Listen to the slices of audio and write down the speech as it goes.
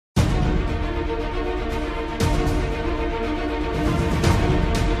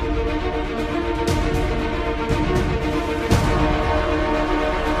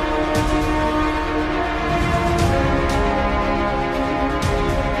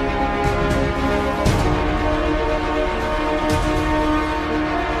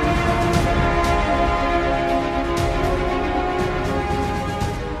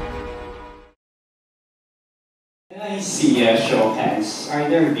are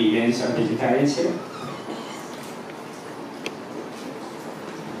there vegans or vegetarians here?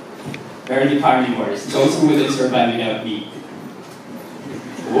 Very carnivores, those who wouldn't survive without meat.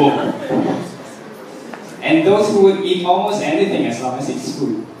 Whoa. And those who would eat almost anything as long as it's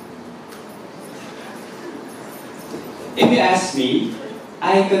food. If you ask me,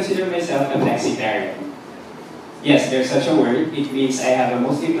 I consider myself a flexitarian. Yes, there's such a word. It means I have a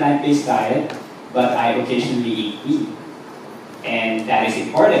mostly plant-based diet, but I occasionally eat meat. And that is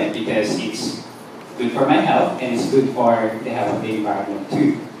important because it's good for my health and it's good for the health of the environment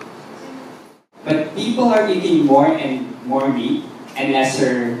too. But people are eating more and more meat and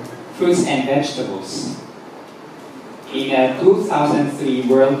lesser fruits and vegetables. In a 2003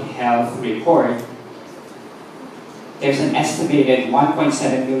 World Health Report, there's an estimated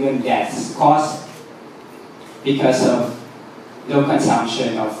 1.7 million deaths caused because of low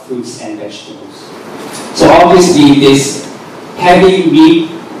consumption of fruits and vegetables. So obviously this heavy meat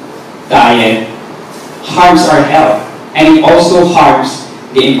diet harms our health and it also harms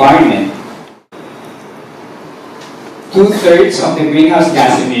the environment. 2/3 of the greenhouse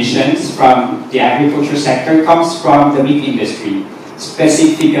gas emissions from the agriculture sector comes from the meat industry,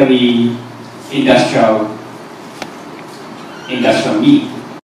 specifically industrial meat.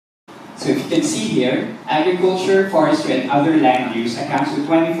 So if you can see here, agriculture, forestry, and other land use accounts to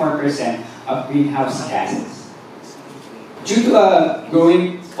 24% of greenhouse gases. Due to a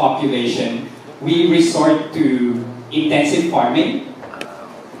growing population, we resort to intensive farming,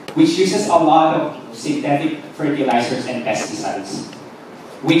 which uses a lot of synthetic fertilizers and pesticides,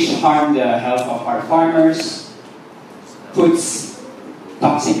 which harm the health of our farmers, puts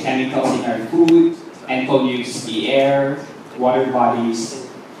toxic chemicals in our food, and pollutes the air, water bodies,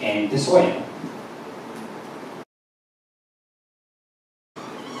 and the soil.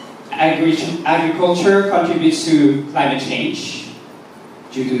 Agriculture contributes to climate change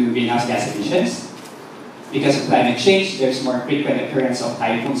due to greenhouse gas emissions. Because of climate change, there's more frequent occurrence of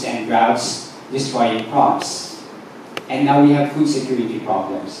typhoons and droughts destroying crops. And now we have food security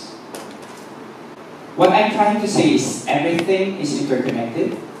problems. What I'm trying to say is everything is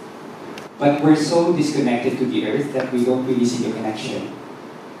interconnected, but we're so disconnected to the earth that we don't really see the connection.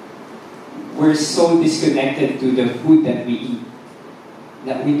 We're so disconnected to the food that we eat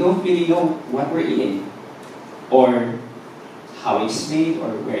that we don't really know what we're eating, or how it's made,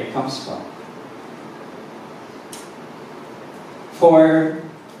 or where it comes from. For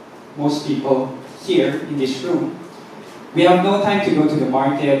most people here in this room, we have no time to go to the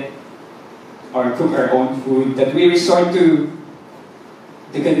market or cook our own food, that we resort to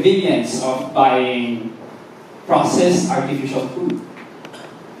the convenience of buying processed artificial food.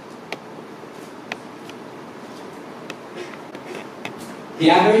 The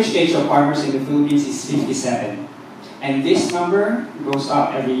average age of farmers in the Philippines is 57, and this number goes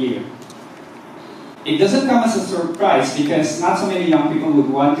up every year. It doesn't come as a surprise because not so many young people would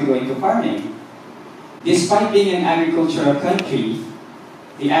want to go into farming. Despite being an agricultural country,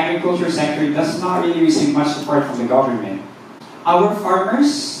 the agriculture sector does not really receive much support from the government. Our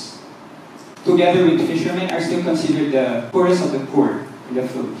farmers, together with fishermen, are still considered the poorest of the poor in the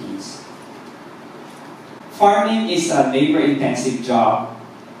Philippines. Farming is a labor-intensive job,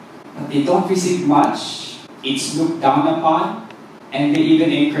 but they don't receive much. It's looked down upon, and they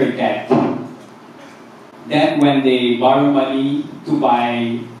even incur debt. Then when they borrow money to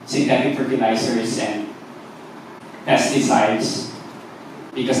buy synthetic fertilizers and pesticides,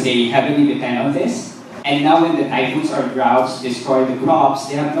 because they heavily depend on this, and now when the typhoons or droughts destroy the crops,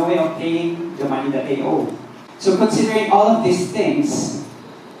 they have no way of paying the money that they owe. So considering all of these things,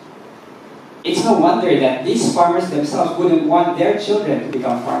 it's no wonder that these farmers themselves wouldn't want their children to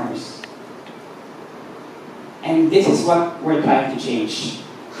become farmers. And this is what we're trying to change.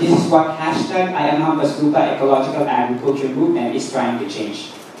 This is what hashtag I Am Hampas Lupa Ecological Agriculture Movement is trying to change.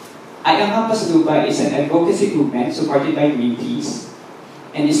 I Am Hampas Lupa is an advocacy movement supported by Greenpeace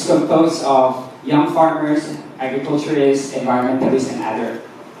and is composed of young farmers, agriculturists, environmentalists, and other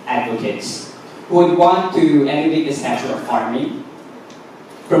advocates who would want to elevate the stature of farming,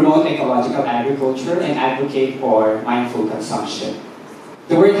 promote ecological agriculture, and advocate for mindful consumption.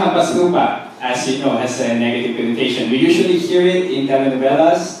 The word Hampas Lupa, as you know, has a negative connotation. We usually hear it in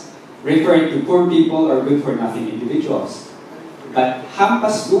telenovelas, referring to poor people or good-for-nothing individuals. But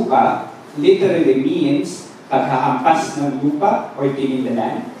Hampas Lupa literally means paghahampas ng lupa or tilling the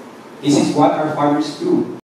land. This is what our farmers do.